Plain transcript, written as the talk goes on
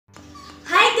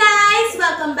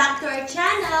Welcome back to our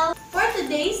channel. For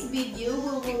today's video,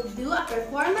 we will do a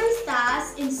performance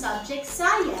task in subject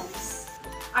science.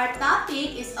 Our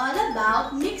topic is all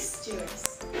about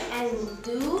mixtures and we'll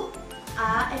do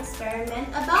an experiment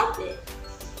about it.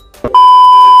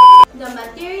 The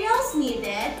materials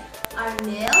needed are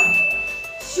milk,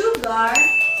 sugar,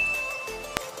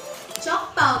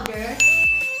 chalk powder,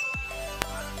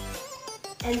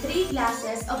 and 3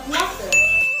 glasses of water.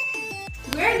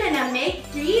 We're gonna make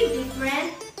 3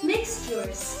 different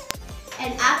mixtures.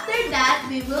 And after that,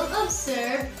 we will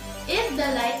observe if the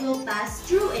light will pass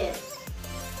through it.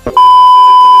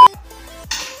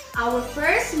 Our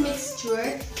first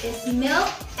mixture is milk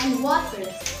and water.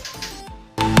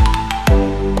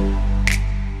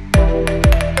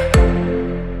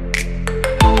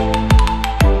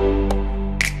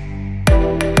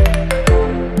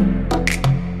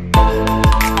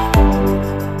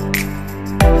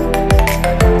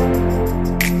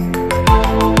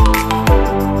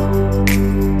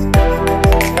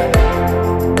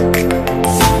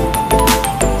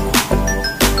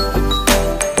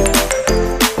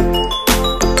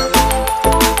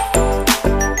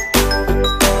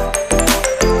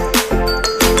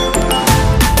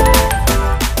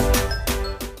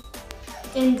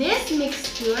 In this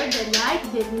mixture, the light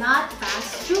did not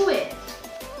pass through it.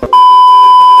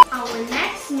 Our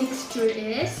next mixture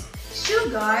is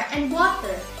sugar and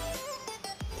water.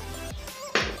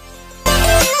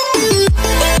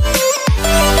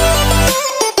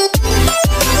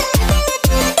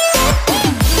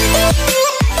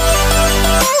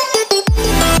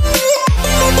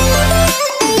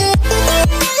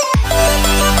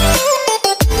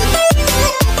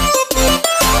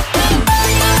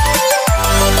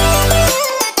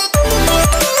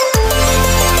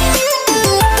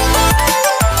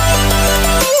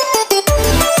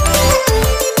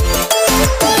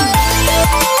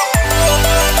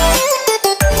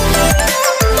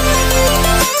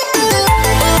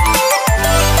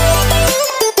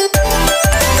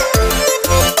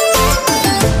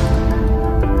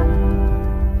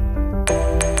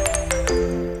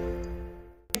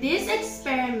 This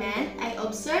experiment, I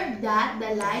observed that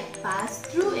the light passed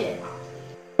through it.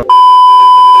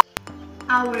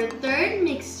 Our third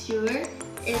mixture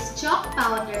is chalk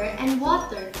powder and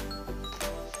water.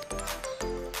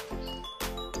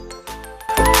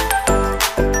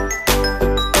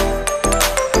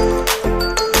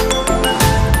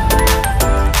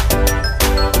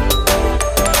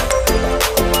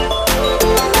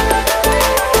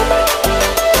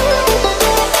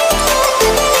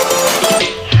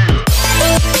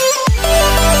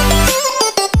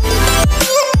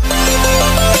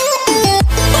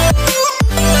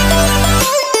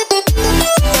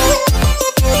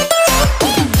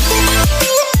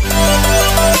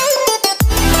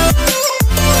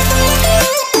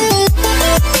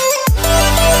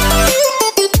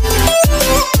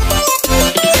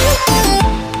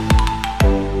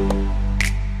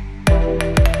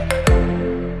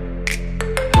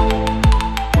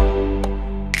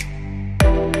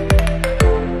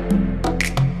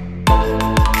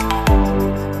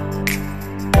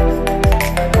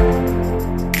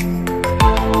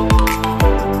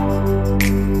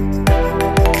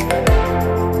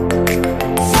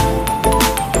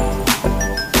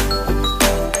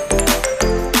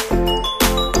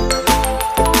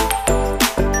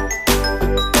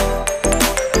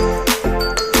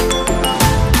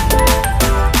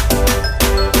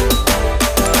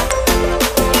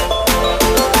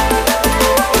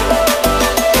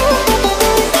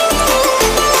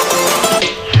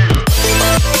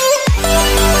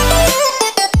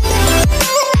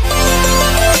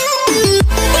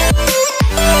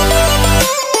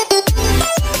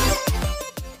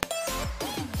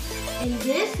 In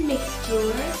this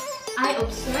mixture, I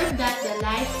observed that the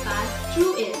light passed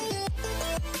through it.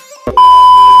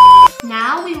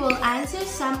 Now we will answer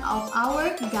some of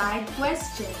our guide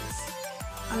questions.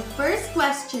 Our first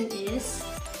question is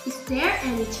there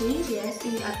any changes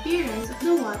in the appearance of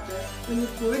the water when you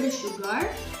pour the sugar?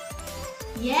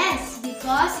 Yes,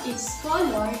 because its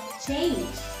color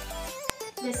changed.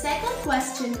 The second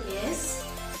question is,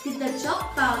 did the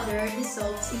chalk powder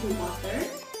dissolve in the water?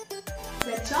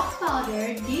 The chalk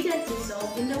powder didn't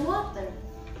dissolve in the water.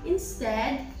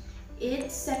 Instead,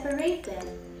 it separated.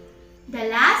 The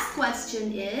last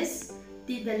question is,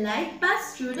 did the light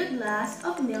pass through the glass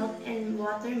of milk and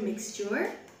water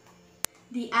mixture?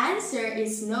 The answer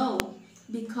is no,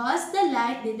 because the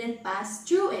light didn't pass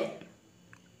through it.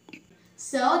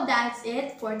 So that's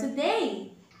it for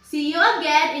today. See you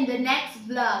again in the next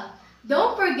vlog.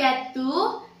 Don't forget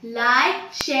to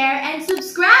like, share, and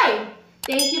subscribe.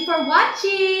 Thank you for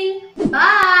watching!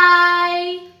 Bye!